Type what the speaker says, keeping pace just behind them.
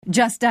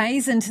Just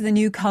days into the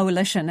new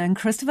coalition, and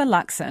Christopher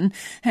Luxon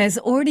has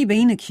already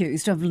been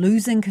accused of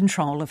losing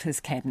control of his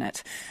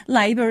cabinet.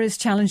 Labour is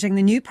challenging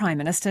the new Prime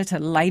Minister to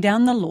lay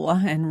down the law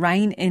and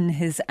rein in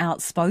his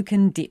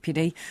outspoken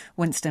deputy,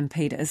 Winston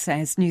Peters,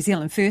 as New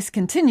Zealand First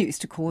continues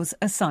to cause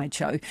a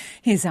sideshow.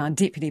 Here's our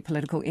Deputy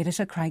Political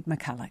Editor, Craig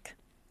McCulloch.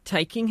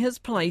 Taking his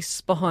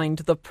place behind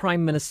the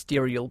Prime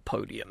Ministerial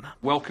podium.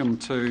 Welcome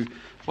to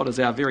what is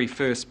our very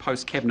first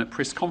post-cabinet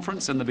press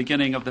conference in the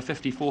beginning of the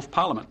 54th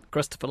Parliament.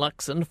 Christopher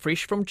Luxon,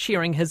 fresh from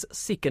chairing his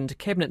second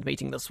cabinet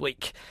meeting this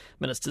week.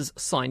 Ministers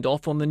signed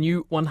off on the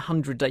new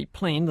 100-day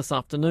plan this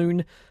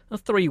afternoon, a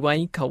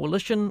three-way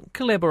coalition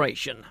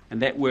collaboration.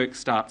 And that work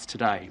starts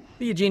today.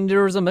 The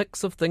agenda is a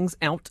mix of things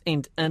out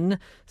and in.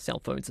 Cell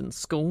phones in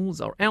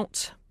schools are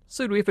out,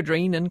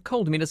 pseudoephedrine and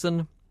cold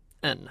medicine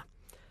in.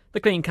 The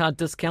clean card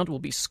discount will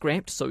be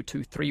scrapped, so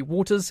too Three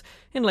Waters,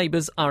 and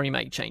Labour's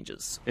RMA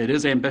changes. It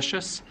is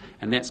ambitious,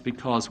 and that's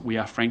because we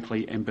are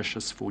frankly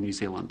ambitious for New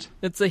Zealand.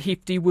 It's a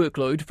hefty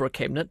workload for a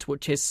cabinet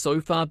which has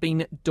so far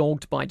been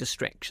dogged by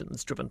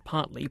distractions, driven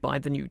partly by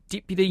the new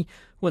deputy,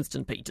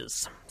 Winston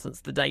Peters.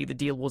 Since the day the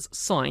deal was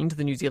signed,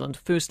 the New Zealand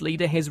First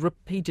leader has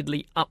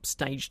repeatedly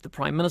upstaged the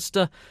Prime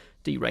Minister,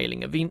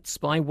 derailing events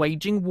by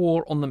waging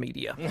war on the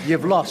media.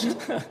 You've lost.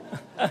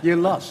 You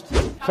lost.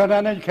 So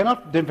now you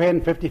cannot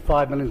defend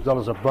 $55 million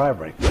of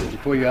bribery.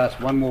 Before you ask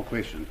one more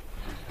question,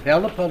 tell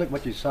the public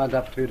what you signed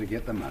up to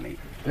get the money.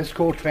 That's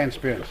called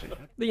transparency.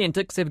 The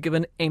antics have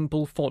given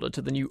ample fodder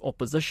to the new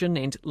opposition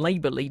and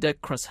Labour leader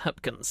Chris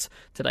Hipkins,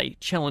 today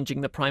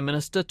challenging the Prime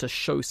Minister to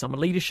show some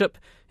leadership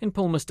and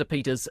pull Mr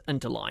Peters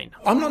into line.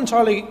 I'm not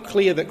entirely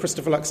clear that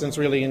Christopher Luxon's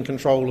really in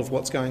control of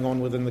what's going on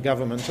within the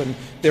government, and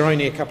they're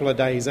only a couple of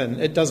days in.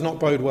 It does not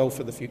bode well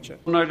for the future.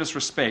 No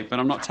disrespect, but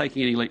I'm not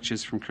taking any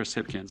lectures from Chris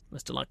Hipkins.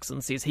 Mr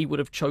Luxon says he would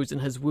have chosen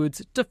his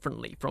words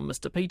differently from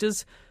Mr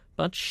Peters,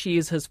 but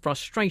shares his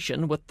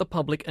frustration with the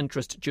Public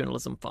Interest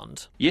Journalism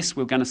Fund. Yes,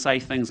 we're going to say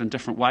things in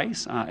different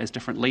ways as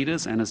different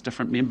leaders and as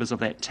different members of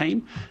that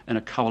team in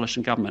a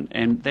coalition government,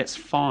 and that's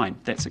fine,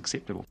 that's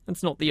acceptable.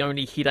 It's not the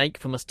only headache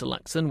for Mr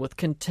Luxon, with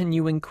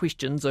continuing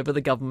questions over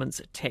the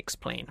government's tax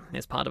plan.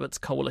 As part of its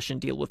Coalition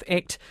Deal with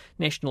Act,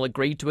 National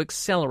agreed to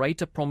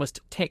accelerate a promised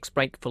tax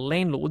break for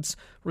landlords,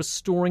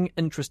 restoring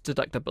interest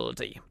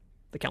deductibility.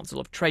 The Council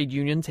of Trade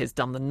Unions has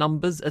done the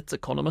numbers. Its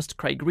economist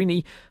Craig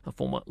McCulloch, a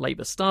former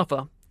Labour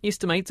staffer,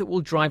 estimates it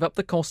will drive up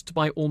the cost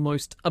by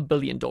almost $1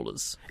 billion.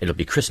 It'll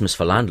be Christmas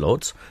for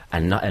landlords,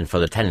 and for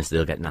the tenants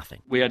they'll get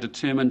nothing. We are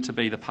determined to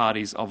be the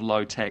parties of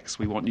low tax.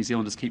 We want New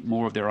Zealanders to keep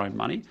more of their own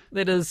money.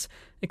 That is,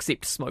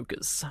 except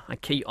smokers. A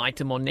key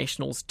item on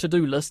National's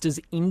to-do list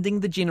is ending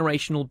the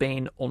generational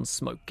ban on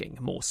smoking.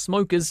 More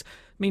smokers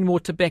mean more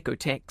tobacco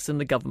tax in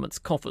the government's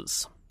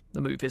coffers. The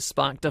move has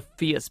sparked a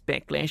fierce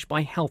backlash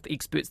by health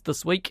experts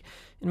this week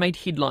and made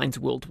headlines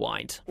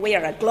worldwide. We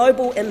are a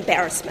global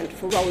embarrassment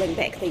for rolling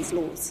back these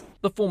laws.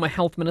 The former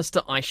Health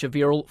Minister Aisha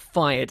Verrall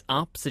fired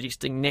up,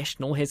 suggesting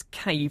National has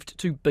caved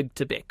to big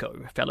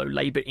tobacco. Fellow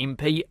Labour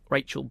MP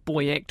Rachel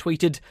Boyack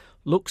tweeted,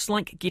 "Looks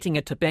like getting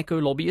a tobacco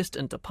lobbyist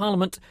into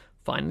Parliament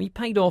finally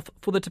paid off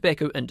for the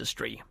tobacco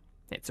industry."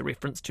 That's a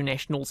reference to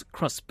National's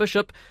Chris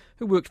Bishop,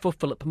 who worked for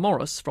Philip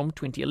Morris from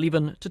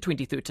 2011 to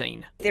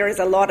 2013. There is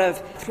a lot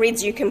of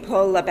threads you can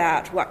pull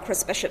about what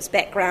Chris Bishop's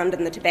background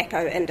in the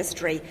tobacco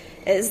industry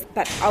is,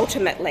 but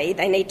ultimately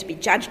they need to be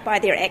judged by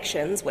their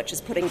actions, which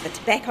is putting the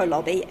tobacco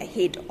lobby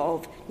ahead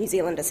of New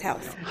Zealanders'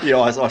 health.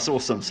 Yeah, I saw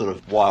some sort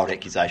of wild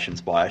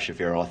accusations by Aisha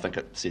Verrall. I think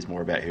it says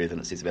more about her than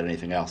it says about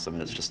anything else. I mean,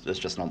 it's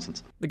just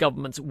nonsense. The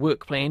government's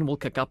work plan will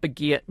kick up a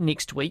gear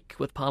next week,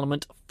 with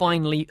Parliament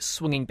finally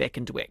swinging back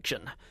into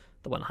action.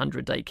 The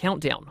 100-day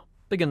countdown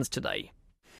begins today.